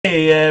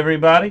Hey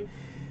everybody,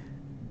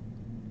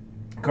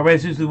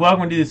 RPAs RCC,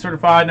 welcome to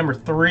certified number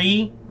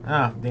 3.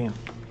 Ah, damn.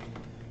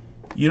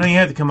 You don't even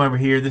have to come over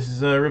here. This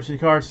is Ripsy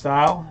card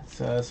style. It's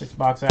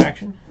 6-box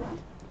action.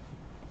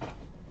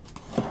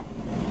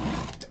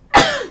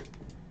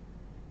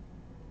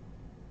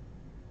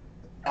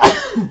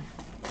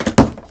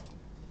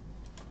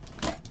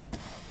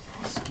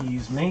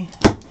 Excuse me.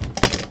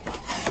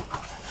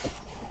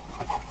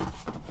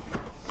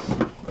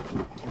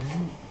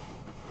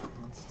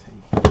 Let's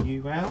take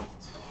you out.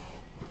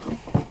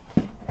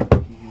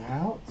 You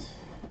out.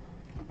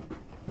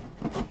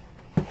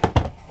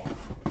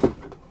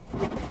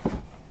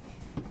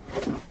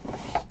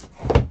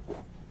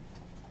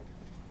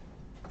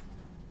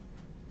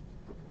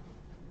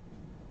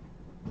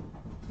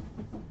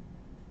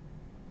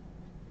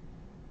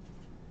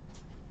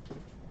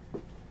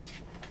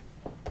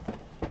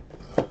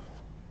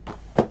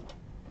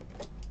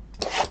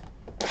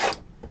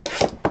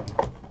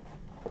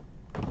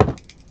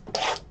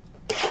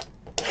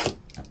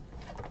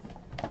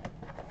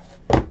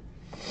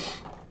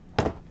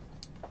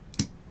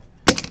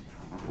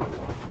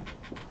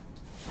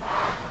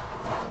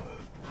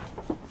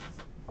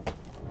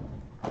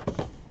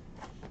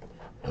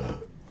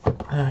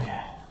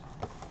 Okay.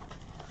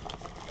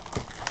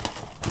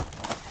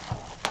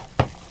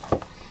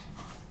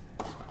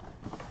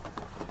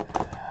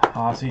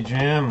 Aussie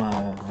Jim.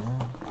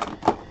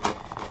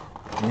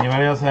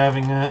 Anybody else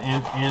having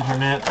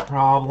internet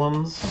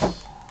problems?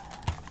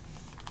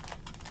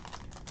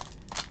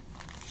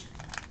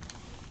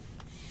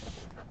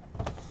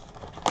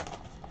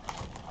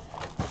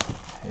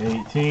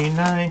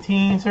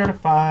 $18.19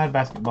 certified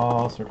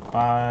basketball,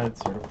 certified.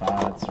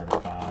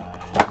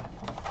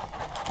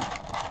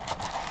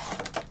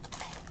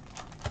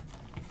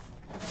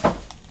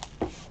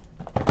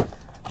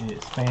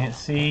 It's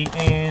fancy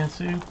and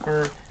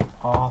super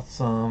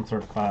awesome,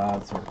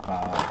 certified.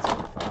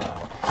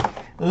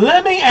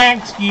 Let me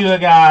ask you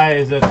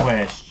guys a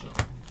question,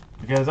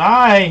 because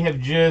I have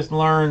just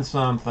learned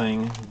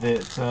something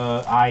that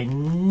I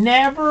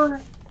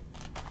never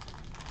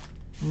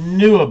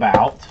knew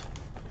about,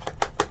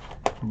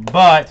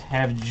 but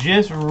have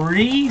just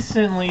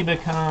recently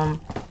become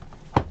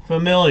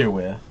familiar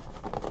with.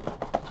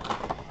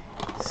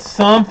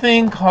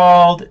 Something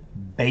called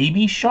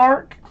Baby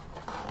Shark.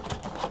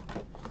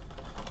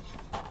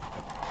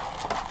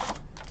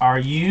 Are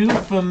you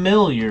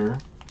familiar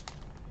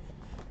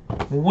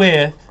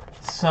with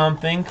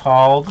something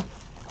called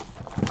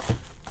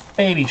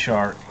Baby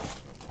Shark?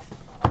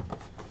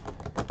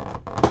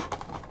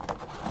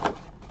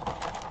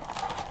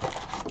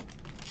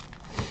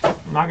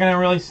 I'm not going to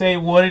really say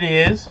what it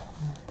is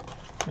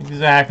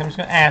exactly. I'm just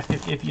going to ask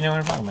if you know what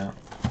I'm talking about.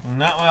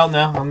 No, well,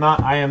 no, I'm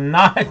not. I am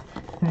not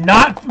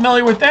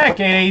familiar with that,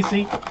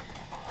 KAC.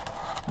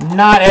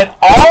 Not at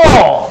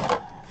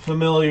all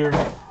familiar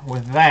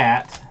with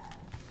that.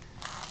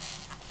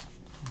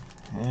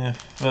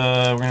 If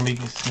we're going to be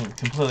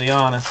completely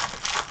honest.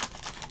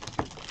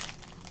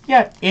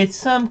 Yeah, it's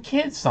some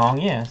kid's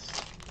song,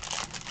 yes.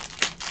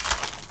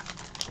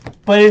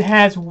 But it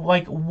has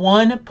like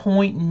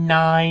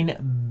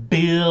 1.9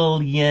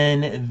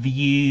 billion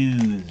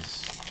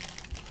views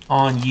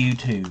on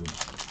YouTube.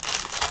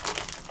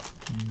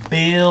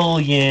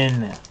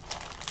 Billion.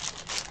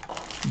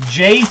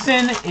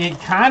 Jason, it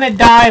kind of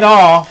died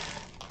off.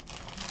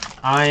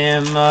 I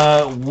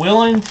am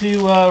willing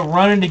to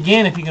run it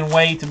again if you can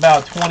wait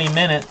about 20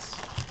 minutes.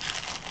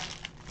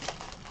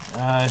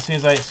 As soon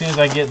as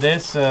I get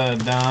this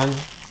done.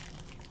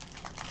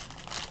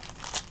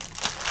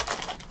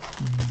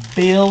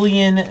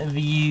 Billion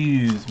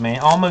views,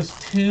 man!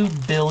 Almost 2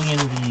 billion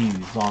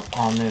views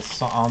on this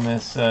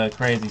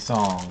crazy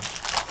song.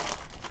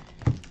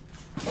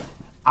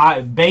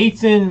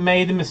 Bateson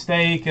made the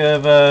mistake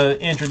of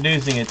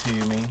introducing it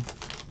to me.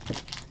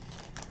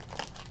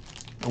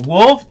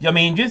 Wolf, I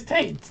mean, just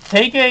take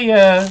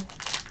a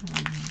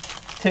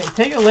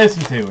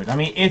listen to it. I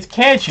mean, it's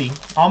catchy,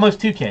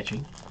 almost too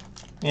catchy.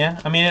 Yeah,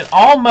 I mean, it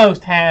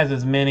almost has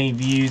as many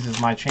views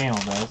as my channel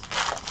does.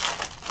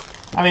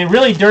 I mean,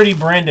 really, Dirty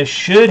Brenda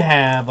should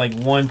have like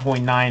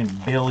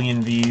 1.9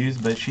 billion views,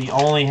 but she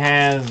only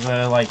has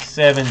like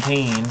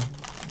 17.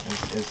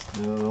 It's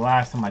the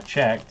last time I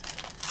checked.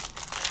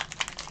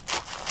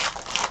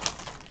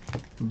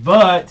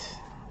 But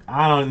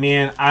I don't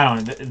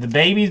know. The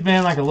baby's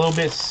been like a little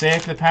bit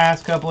sick the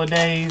past couple of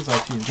days.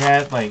 Like she's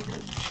got like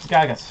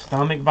a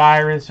stomach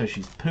virus, so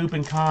she's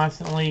pooping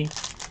constantly.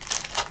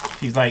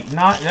 She's like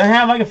doesn't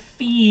have like a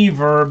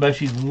fever, but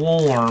she's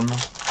warm.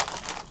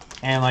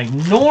 And like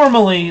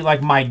normally,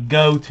 like my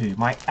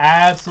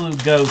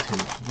absolute go-to,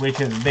 which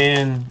has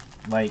been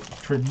like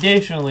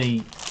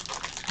traditionally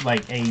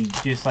like a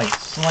just like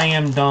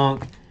slam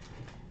dunk,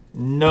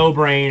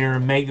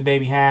 no-brainer, make the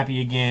baby happy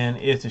again,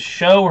 is to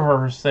show her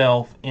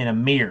herself in a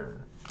mirror.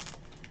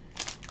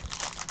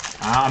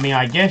 I mean,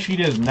 I guess she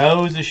just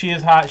knows that she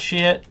is hot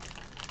shit,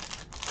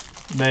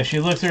 but if she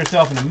looks at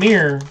herself in the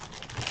mirror,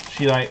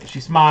 she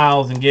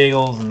smiles and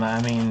giggles, and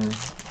I mean,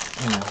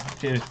 you know,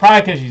 it's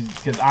probably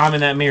because I'm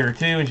in that mirror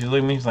too, and she's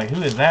looking at me. She's like,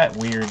 "Who is that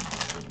weird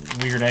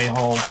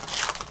a-hole?"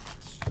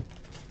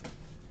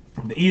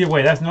 But either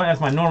way, that's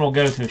my normal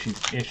go-to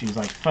if she's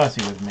like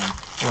fussy with me.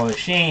 Well, if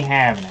she ain't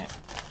having it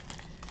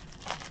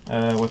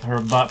with her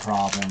butt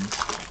problems.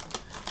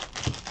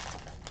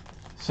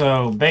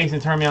 So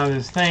basically turned me on to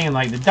this thing, and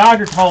like the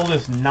doctor told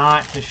us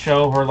not to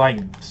show her like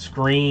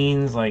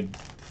screens, like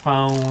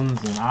phones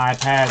and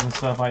iPads and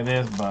stuff like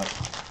this, but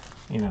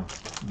you know,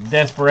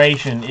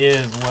 desperation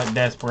is what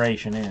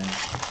desperation is.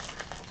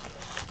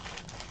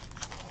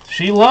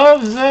 She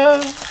loves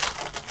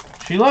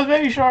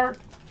Baby Shark.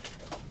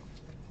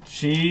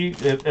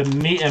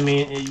 I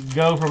mean, it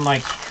go from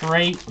like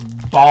straight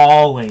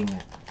bawling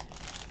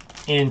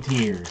in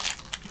tears.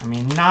 I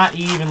mean, not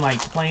even like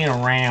playing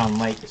around,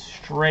 like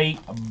straight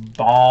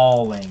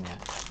bawling.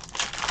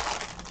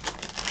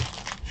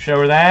 Show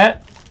her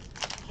that,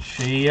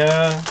 she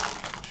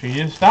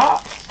just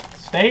stops,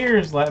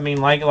 stares. I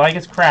mean, like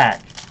it's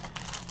crack,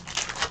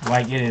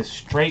 like it is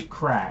straight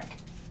crack.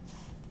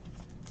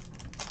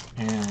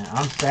 And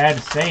I'm sad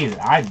to say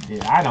that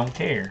I don't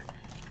care.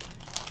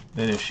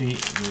 That if she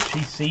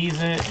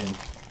sees it and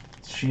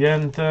she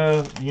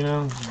doesn't, you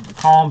know,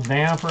 calms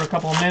down for a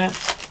couple of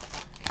minutes,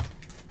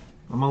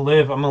 I'm gonna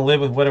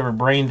live with whatever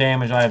brain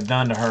damage I have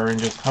done to her, and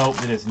just hope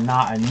that it's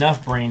not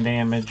enough brain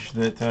damage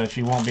that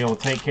she won't be able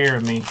to take care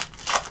of me.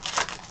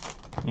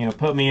 You know,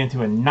 put me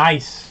into a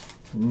nice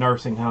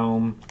nursing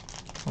home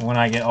when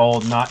I get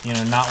old, not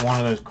one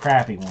of those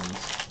crappy ones.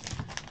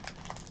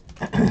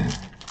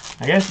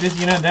 I guess this,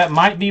 you know, that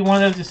might be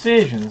one of those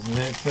decisions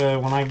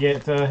that when I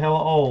get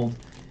hella old.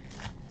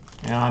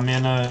 You know, I'm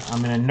in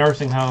a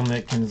nursing home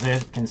that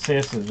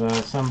consists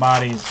of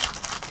somebody's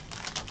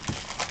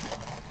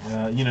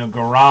you know,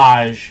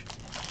 garage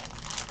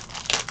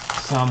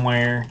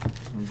somewhere.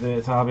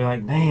 So I'll be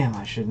like, damn,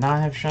 I should not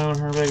have shown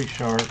her Baby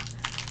Shark.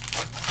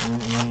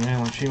 And, you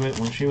know,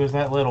 when she was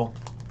that little.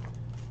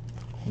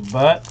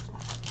 But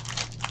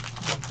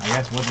I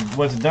guess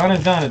what's done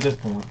is done at this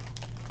point.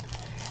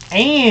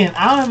 And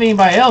I don't know if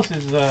anybody else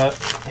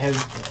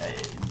has.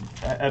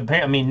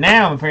 I mean,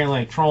 now I'm apparently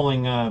like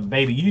trolling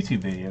baby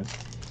YouTube videos.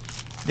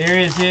 There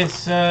is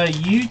this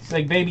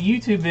baby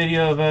YouTube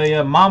video of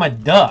a mama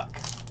duck.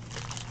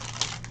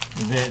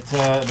 That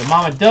the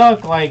mama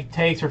duck like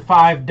takes her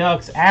 5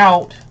 ducks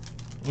out,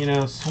 you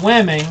know,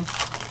 swimming.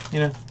 You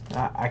know,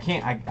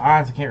 I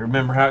honestly can't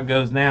remember how it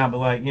goes now, but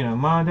like, you know,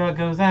 mama duck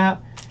goes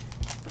out.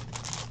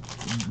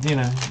 You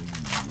know,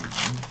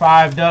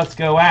 5 ducks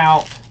go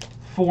out,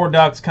 4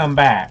 ducks come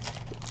back.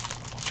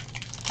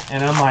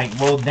 And I'm like,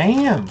 well,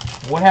 damn,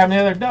 what happened to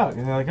the other duck?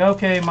 And they're like,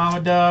 okay, mama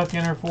duck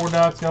and her 4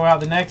 ducks go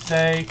out the next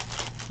day.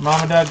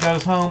 Mama duck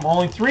goes home,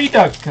 only 3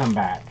 ducks come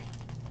back.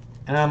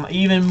 And I'm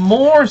even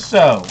more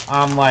so,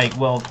 I'm like,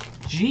 well,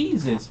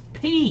 Jesus,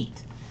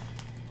 Pete.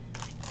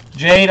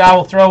 Jade, I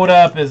will throw it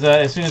up as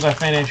soon as I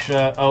finish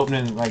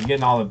opening, like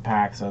getting all the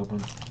packs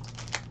open.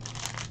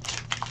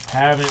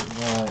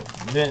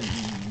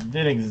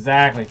 Didn't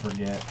exactly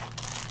forget.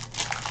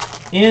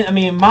 I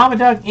mean, mama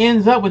duck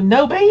ends up with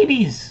no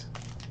babies.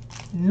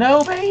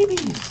 No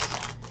babies.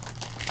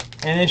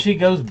 And then she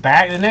goes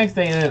back the next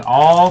day, and then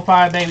all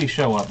 5 babies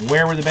show up.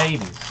 Where were the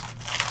babies?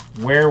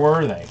 Where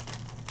were they?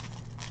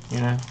 You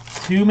know,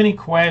 too many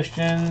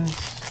questions,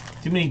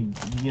 too many,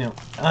 you know,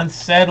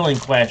 unsettling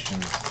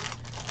questions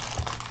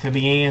to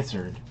be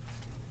answered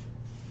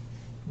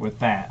with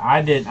that.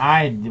 I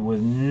was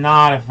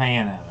not a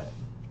fan of it.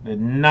 Did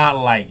not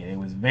like it. It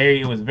was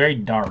very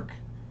dark.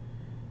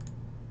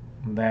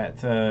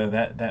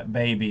 That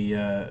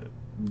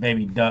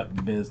baby duck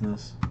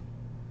business. It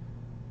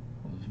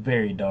was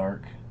very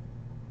dark.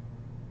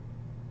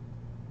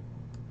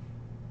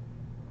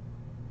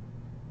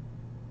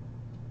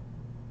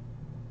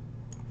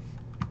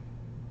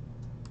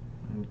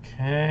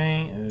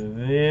 Okay,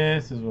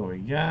 this is what we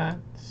got.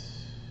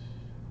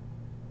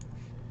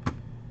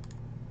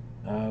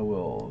 I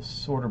will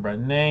sort her by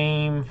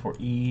name for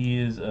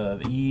ease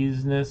of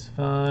easiness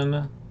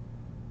fun.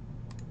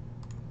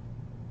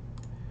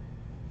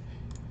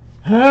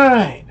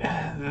 Alright,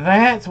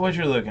 that's what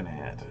you're looking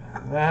at.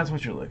 That's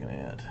what you're looking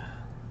at.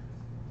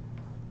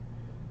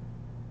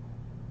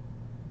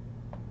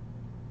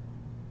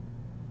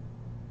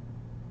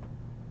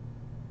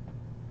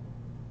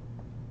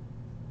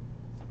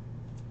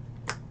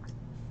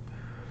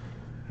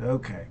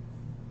 Okay.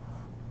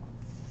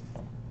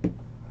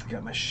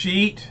 Got my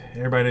sheet.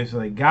 Everybody knows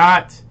what they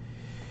got.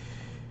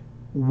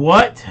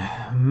 What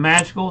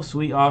magical,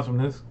 sweet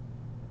awesomeness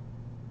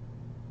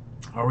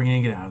are we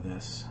going to get out of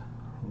this?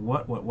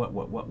 What?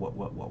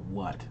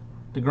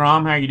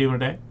 DeGrom, how are you doing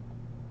today?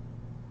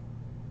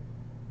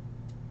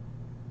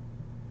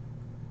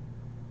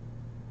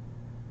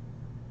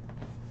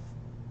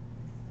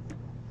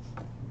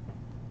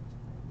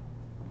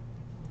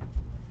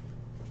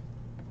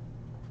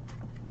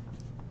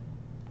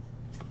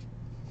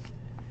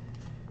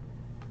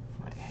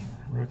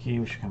 Rookie,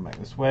 we should come back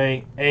this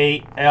way.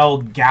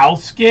 A.L.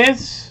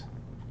 Gauskas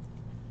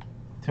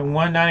to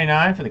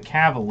 199 for the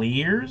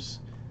Cavaliers.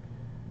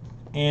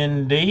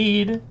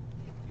 Indeed.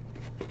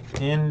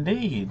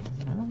 Indeed.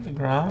 Well,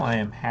 DeGrom, I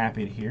am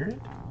happy to hear it.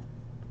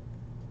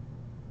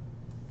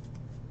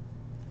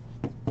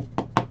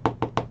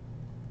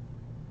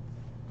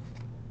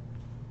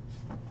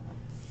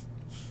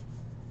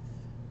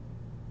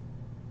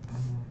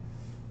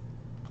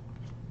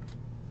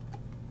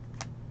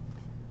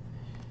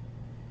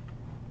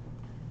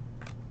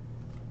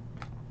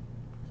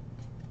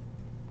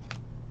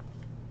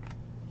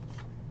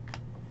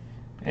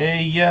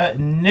 A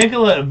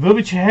Nikola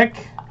Vucevic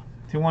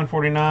to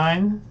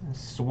 149.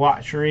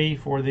 Swatchery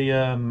for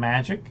the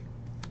Magic.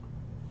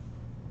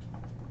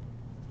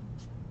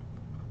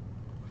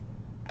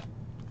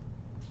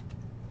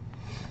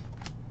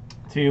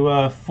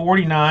 To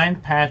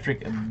 49,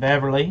 Patrick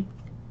Beverley.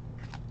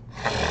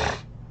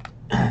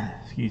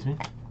 Excuse me.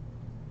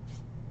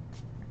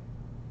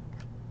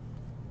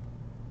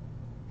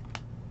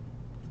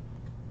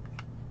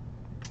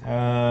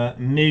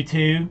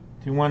 Mewtwo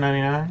to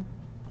 199.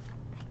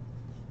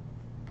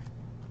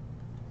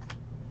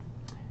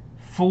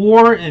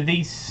 For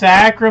the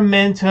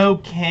Sacramento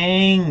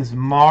Kings,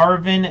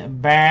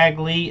 Marvin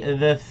Bagley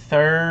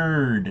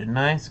III.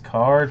 Nice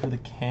card for the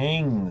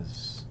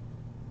Kings.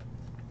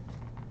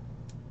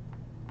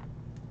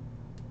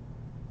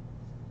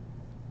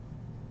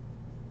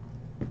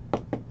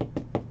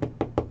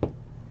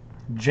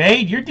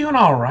 Jade, you're doing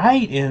all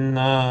right in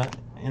the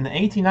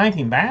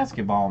 18-19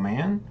 basketball,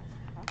 man.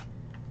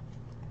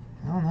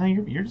 I don't know.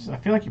 You're just. I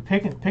feel like you're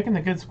picking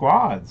the good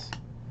squads.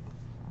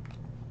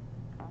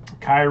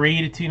 Kyrie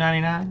to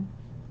 299.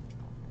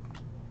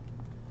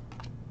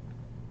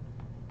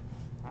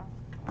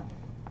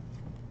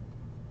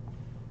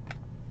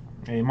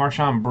 A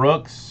Marshawn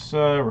Brooks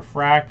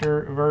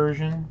refractor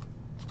version.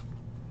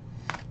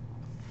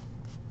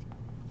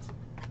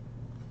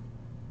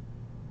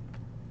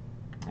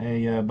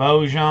 A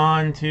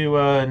Bojan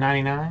to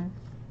 99.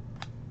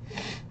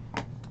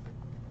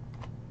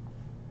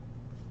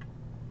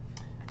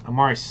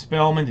 Amari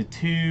Spellman to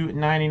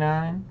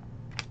 299.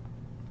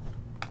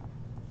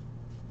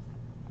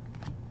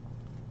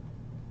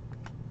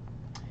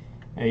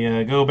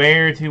 A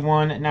Gobert to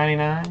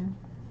 199.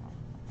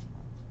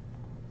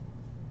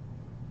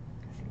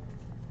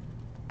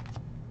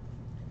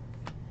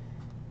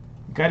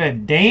 Got a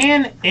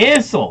Dan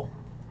Issel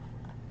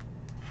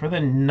for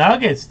the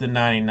Nuggets to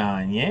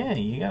 99. Yeah,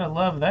 you gotta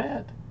love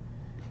that.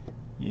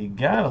 You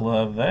gotta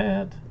love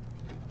that.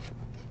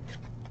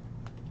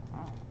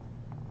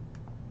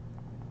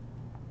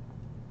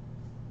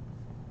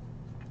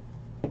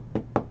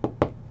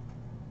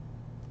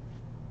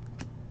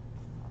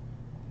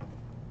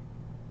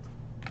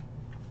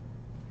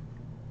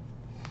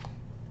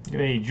 Get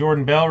a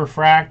Jordan Bell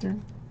refractor.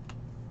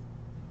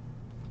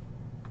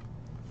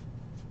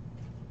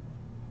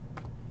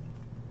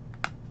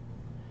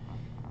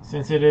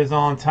 Since it is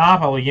on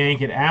top, I will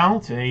yank it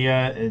out.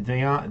 A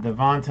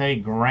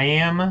Devontae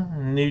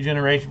Graham, new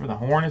generation for the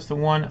Hornets to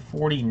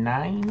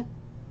 149.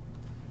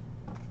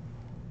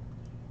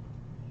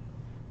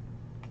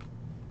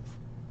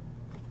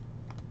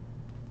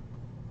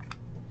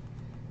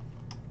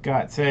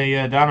 Got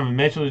a Donovan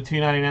Mitchell to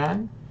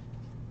 299.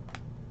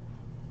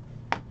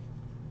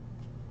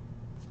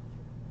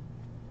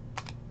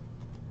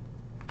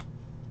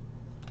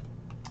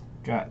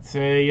 Got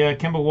a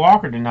Kemba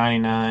Walker to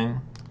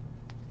 99.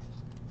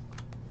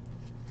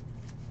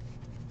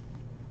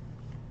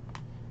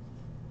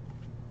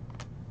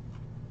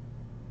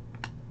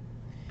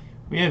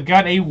 We have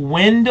got a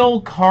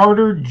Wendell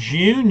Carter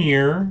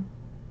Jr.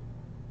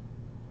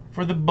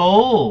 for the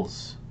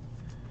Bulls.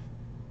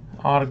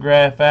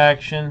 Autograph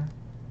action.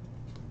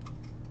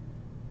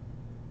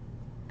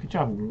 Good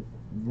job,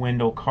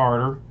 Wendell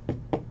Carter.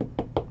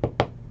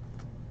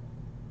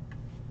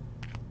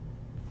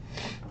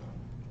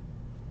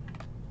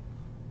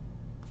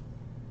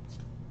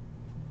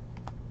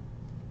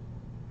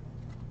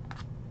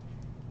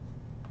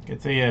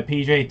 Gets a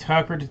PJ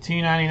Tucker to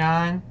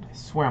 299. I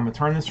swear I'm going to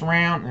turn this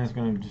around and it's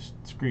going to just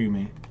screw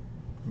me.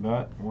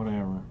 But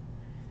whatever.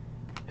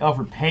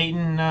 Elfrid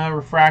Payton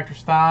refractor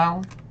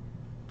style.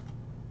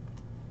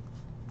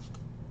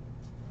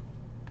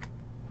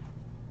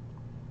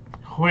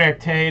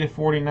 Huerte to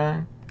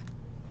 49.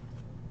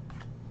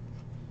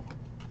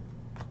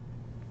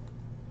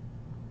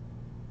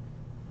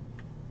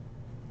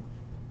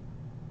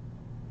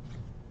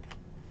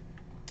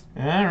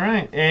 All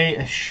right, a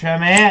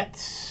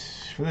Shamet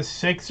for the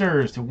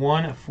Sixers to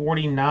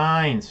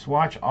 149.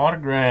 Swatch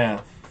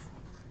autograph.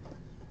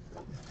 I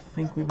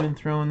think we've been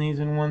throwing these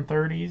in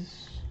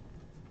 130s.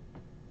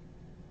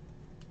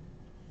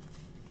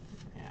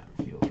 Yeah,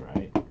 feels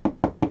right.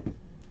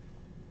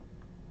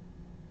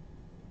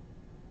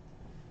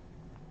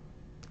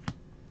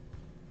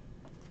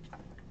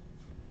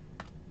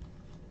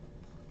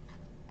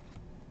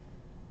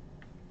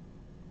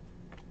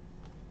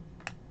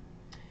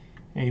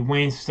 A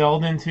Wayne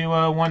Selden to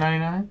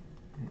 199.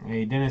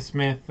 A Dennis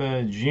Smith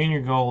Jr.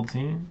 Gold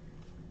team.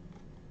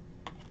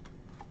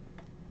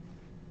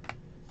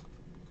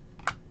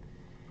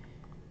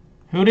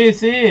 Who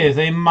this is?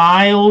 A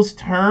Miles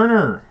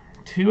Turner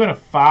 2 out of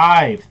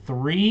 5.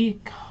 3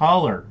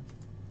 color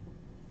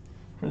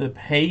for the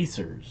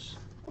Pacers.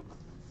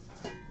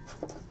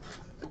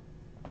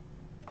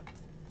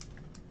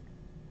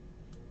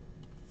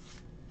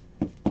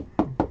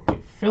 Okay,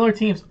 filler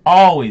teams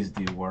always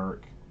do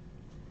work.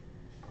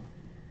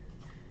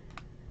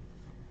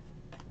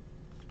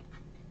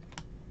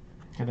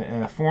 Got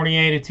the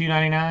 48 of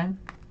 299.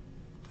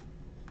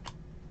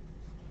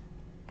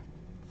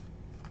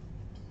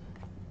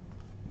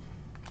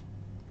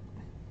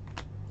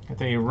 Got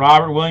the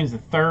Robert Williams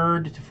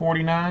III to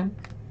 49.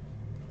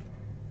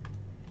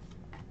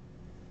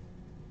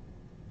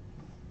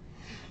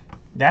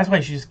 That's why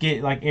you should just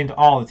get like into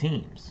all the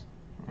teams.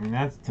 I mean,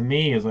 that's to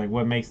me is like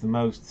what makes the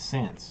most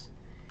sense.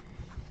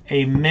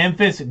 A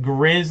Memphis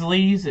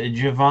Grizzlies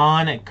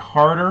Javon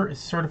Carter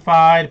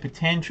certified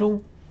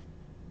potential.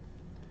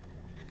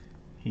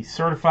 He's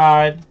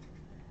certified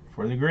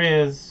for the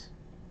Grizz.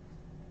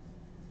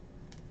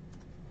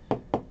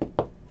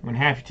 When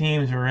half your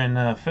teams are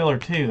in filler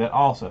too, that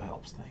also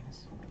helps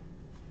things.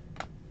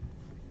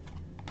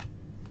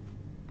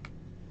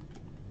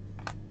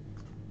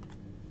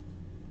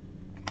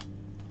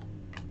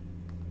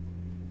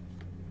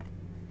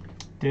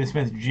 Dennis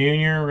Smith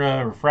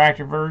Jr.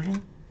 Refractor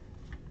version.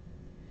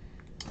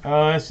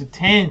 It's a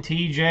 10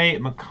 TJ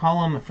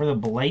McCollum for the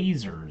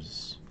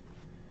Blazers.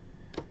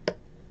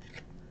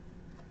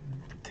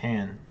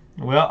 10.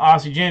 Well,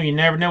 Aussie Jim, you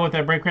never know what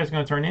that break credit's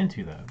going to turn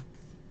into, though.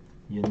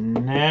 You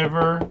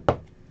never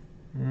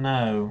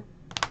know.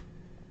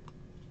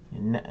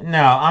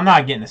 No, I'm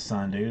not getting a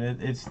Sun,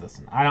 dude.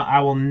 Listen. I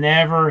will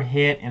never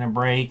hit in a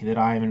break that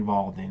I am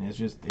involved in. It's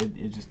just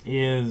it just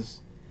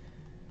is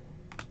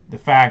the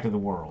fact of the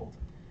world.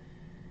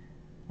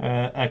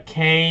 A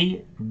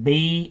KBD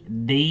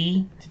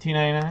to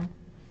 299.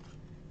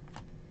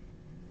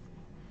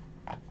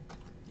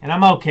 And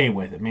I'm okay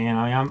with it, man.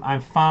 I mean,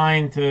 I'm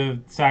fine to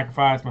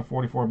sacrifice my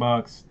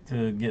 $44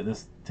 to get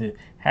this, to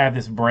have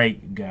this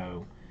break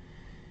go.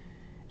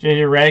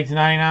 JJ Redick to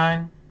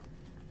 99.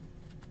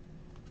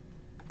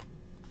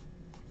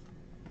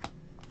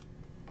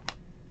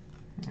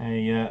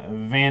 A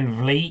Van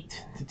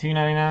Vliet to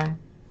 299.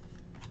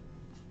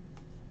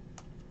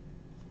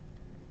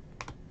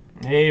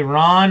 A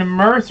Ron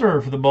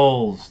Mercer for the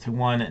Bulls to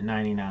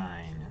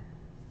 199.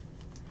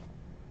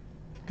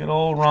 Good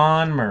old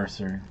Ron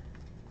Mercer.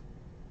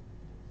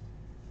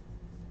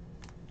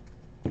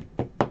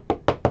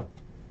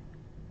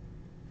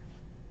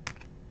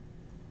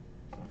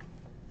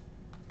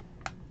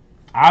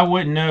 I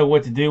wouldn't know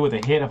what to do with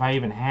a hit if I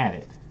even had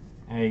it.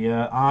 A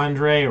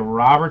Andre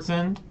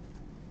Robertson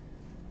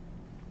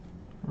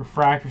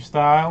refractor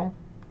style.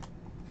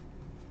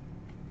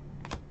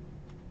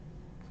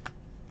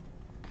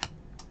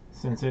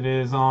 Since it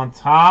is on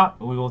top,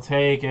 we will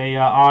take a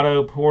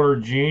Otto Porter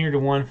Jr. to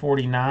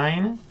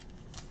 149.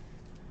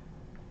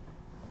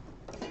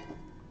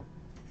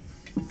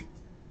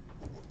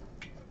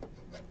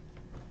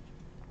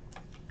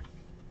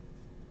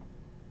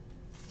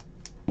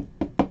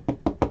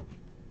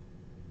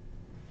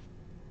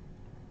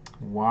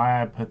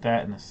 Why I put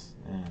that in a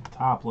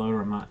top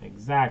loader, I'm not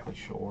exactly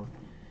sure.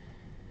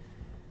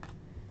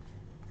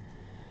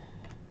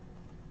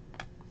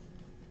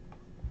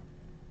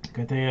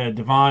 Got the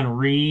Devon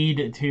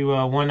Reed to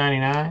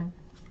 199.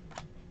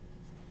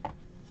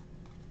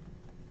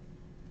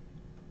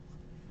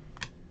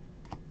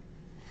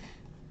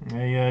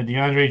 A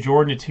DeAndre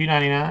Jordan to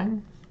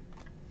 299.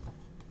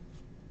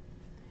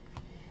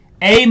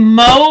 A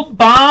Mo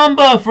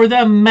Bamba for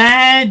the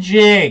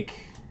Magic.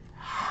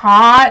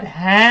 Hot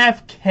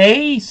half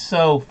case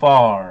so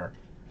far.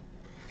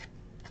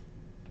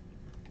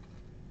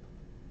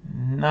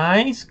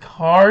 Nice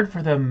card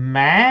for the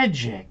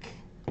Magic.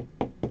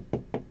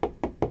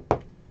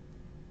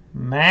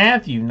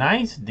 Matthew,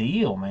 nice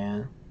deal,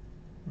 man.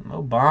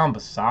 Mo Bamba,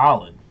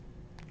 solid.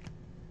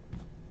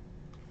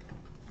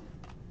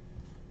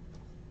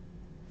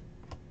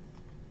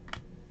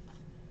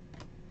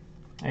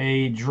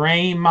 A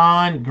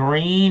Draymond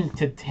Green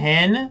to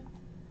 10.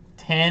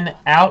 10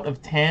 out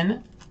of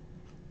 10.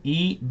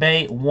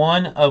 eBay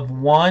 1 of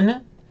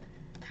 1.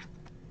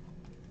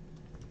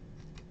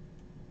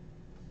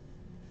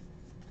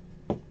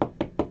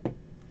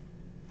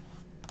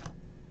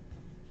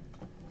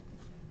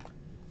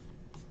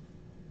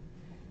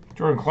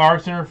 Jordan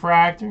Clarkson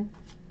refractor.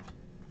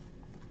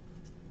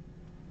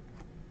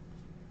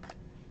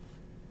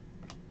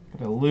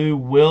 Got a Lou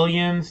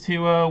Williams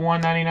to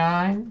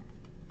 199.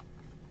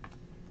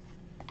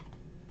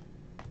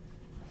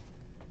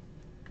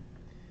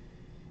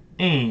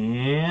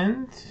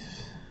 And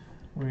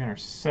we're in our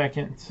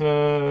second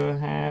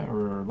half,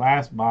 or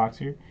last box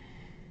here.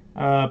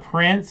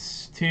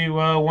 Prince to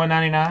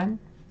 199.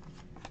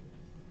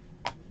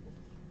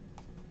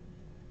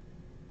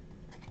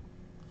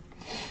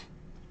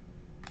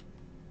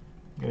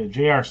 Got a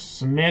J.R.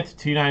 Smith,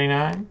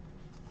 299.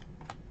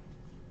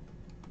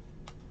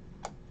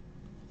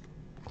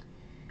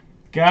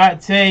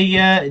 Got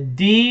a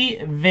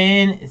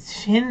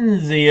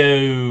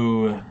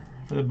DiVincenzo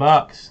for the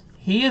Bucks.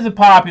 he is a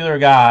popular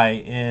guy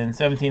in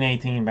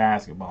 17-18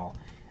 basketball,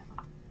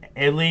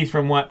 at least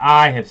from what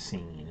I have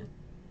seen.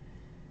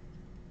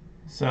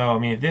 So, I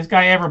mean, if this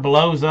guy ever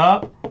blows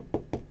up,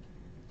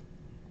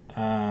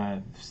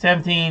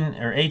 17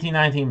 or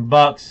 18-19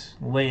 bucks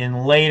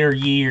in later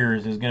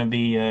years is going to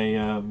be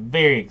a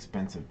very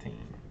expensive team.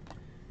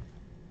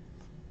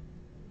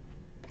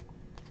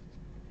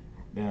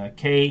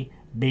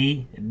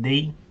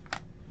 KBD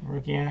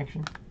rookie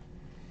action.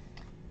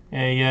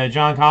 A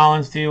John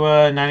Collins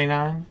to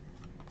 99.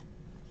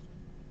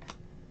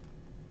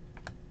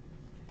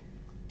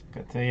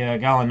 Got the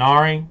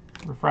Gallinari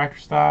refractor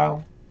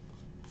style.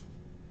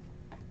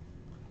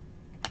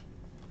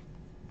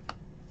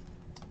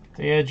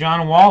 The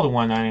John Wall to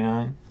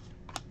 199.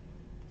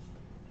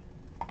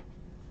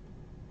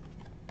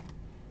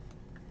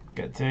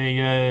 Got the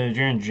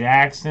Jaren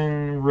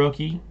Jackson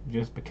rookie,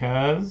 just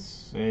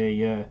because.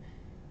 That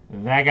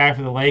guy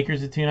for the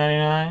Lakers at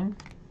 299.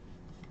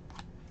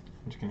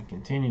 I'm just going to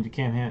continue to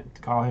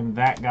call him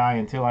that guy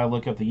until I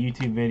look up the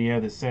YouTube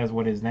video that says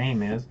what his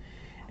name is.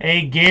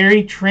 A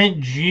Gary Trent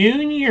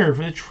Jr.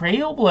 for the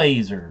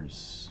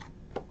Trailblazers.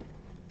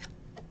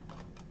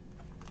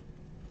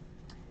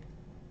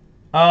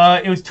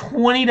 It was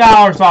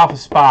 $20 off a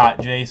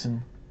spot,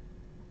 Jason.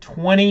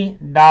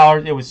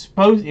 $20. It was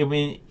supposed. I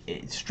mean,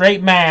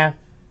 straight math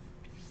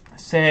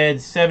said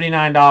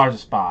 $79 a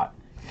spot.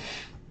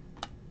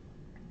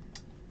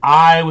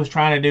 I was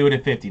trying to do it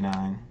at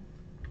 $59.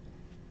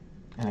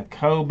 And a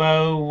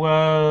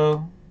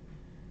Kobo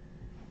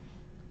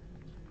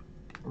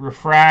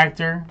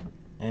refractor,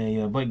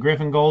 a Blake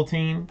Griffin gold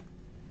team.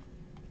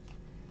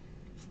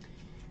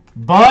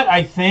 But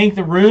I think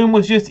the room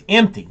was just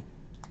empty.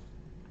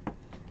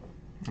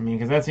 I mean,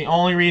 because that's the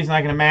only reason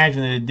I can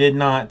imagine that it did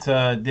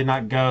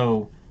not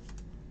go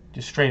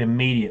just straight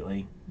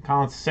immediately.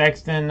 Colin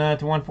Sexton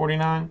to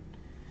 149.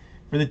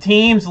 For the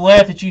teams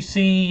left that you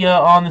see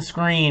on the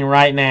screen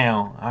right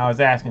now, I was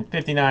asking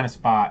 $59 a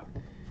spot.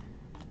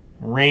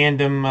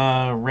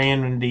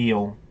 Random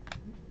deal.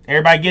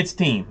 Everybody gets a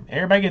team.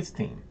 Everybody gets a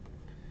team.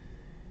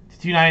 To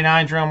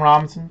 299, Jerome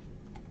Robinson.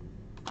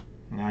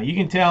 Now you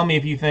can tell me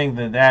if you think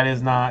that that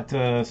is not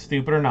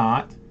stupid or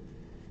not.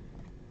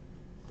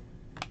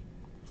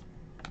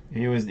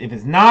 If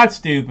it's not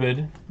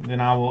stupid, then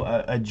I will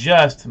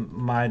adjust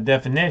my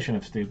definition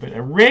of stupid.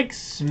 A Rick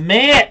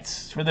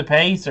Smits for the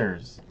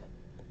Pacers.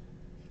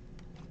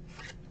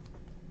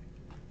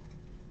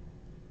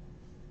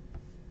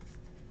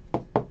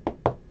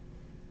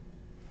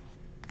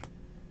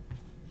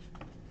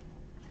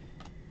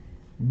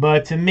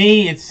 But to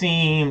me, it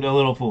seemed a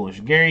little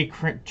foolish. Gary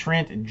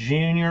Trent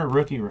Jr.,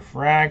 rookie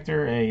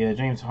refractor. A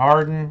James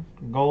Harden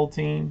gold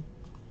team.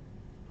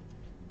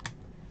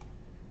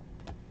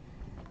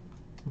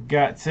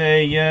 Got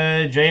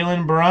a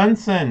Jalen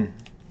Brunson,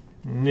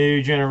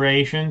 new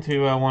generation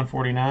to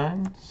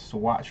 149.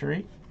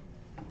 Swatchery.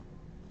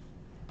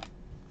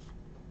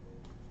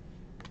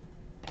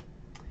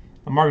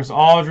 Marcus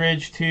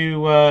Aldridge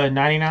to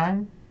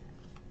 99.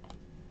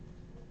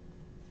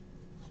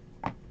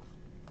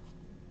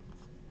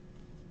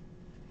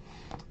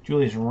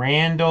 Julius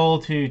Randle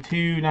to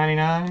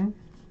 299.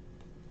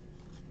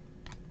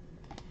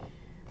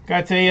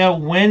 Got a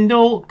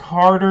Wendell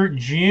Carter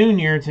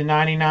Jr. to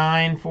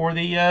 99 for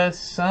the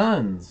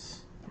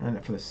Suns. Or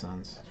not for the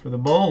Suns, for the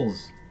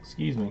Bulls.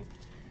 Excuse me.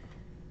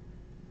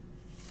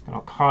 Got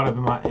all caught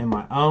up in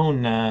my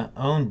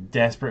own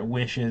desperate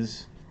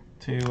wishes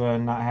to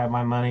not have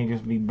my money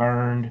just be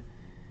burned.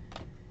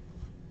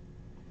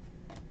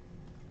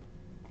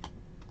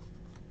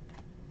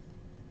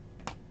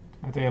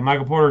 Got a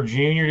Michael Porter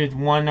Jr. to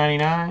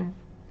 199.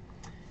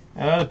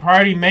 The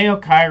Priority Mail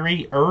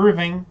Kyrie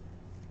Irving.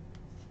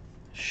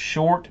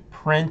 Short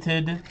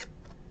printed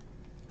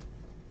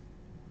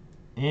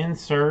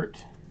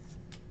insert.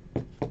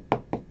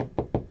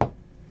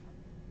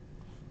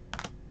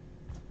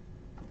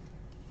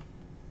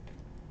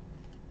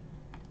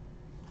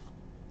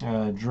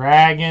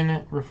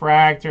 Dragon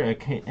refractor and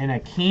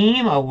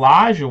Akeem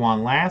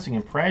Olajuwon lasting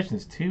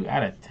impressions 2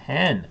 out of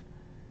 10.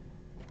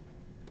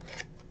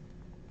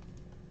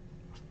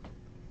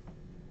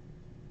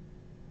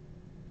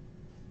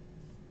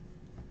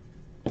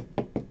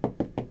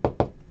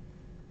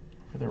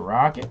 The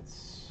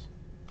Rockets.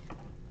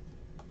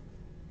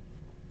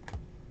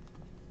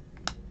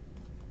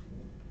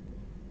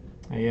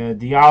 A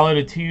Diallo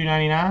to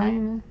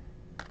 299.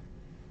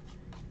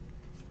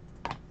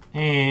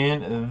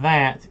 And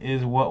that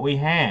is what we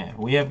have.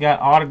 We have got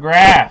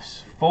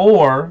autographs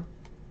for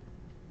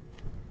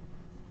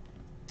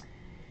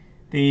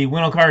the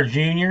Wendell Carter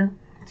Jr.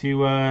 to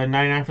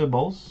 99 for the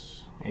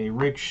Bulls. A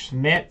Rick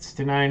Smits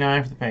to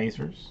 99 for the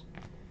Pacers.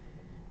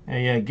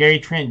 A Gary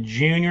Trent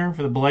Jr.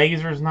 for the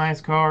Blazers, nice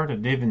card. A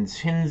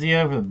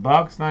DiVincenzo for the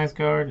Bucks, nice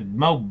card. A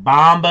Mo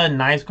Bamba,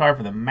 nice card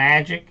for the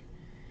Magic.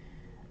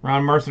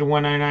 Ron Mercer to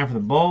 199 for the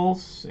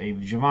Bulls. A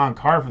Javon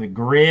Carter for the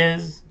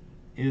Grizz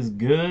is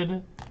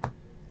good.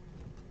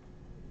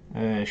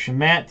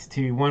 Shamet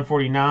to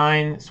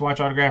 149, swatch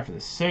autograph for the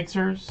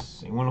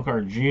Sixers. A Wendell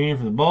Carter Jr.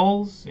 for the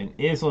Bulls. An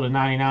Isle to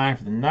 99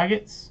 for the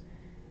Nuggets.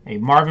 A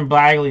Marvin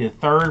Bagley III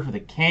for the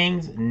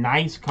Kings.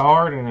 Nice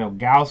card. And an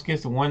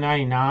Ilgauskas to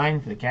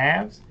 199 for the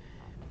Cavs.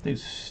 Dude,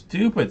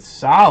 stupid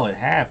solid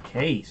half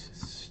case.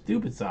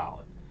 Stupid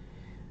solid.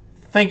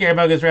 Thank you,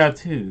 everybody. Goes round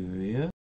 2. Yeah.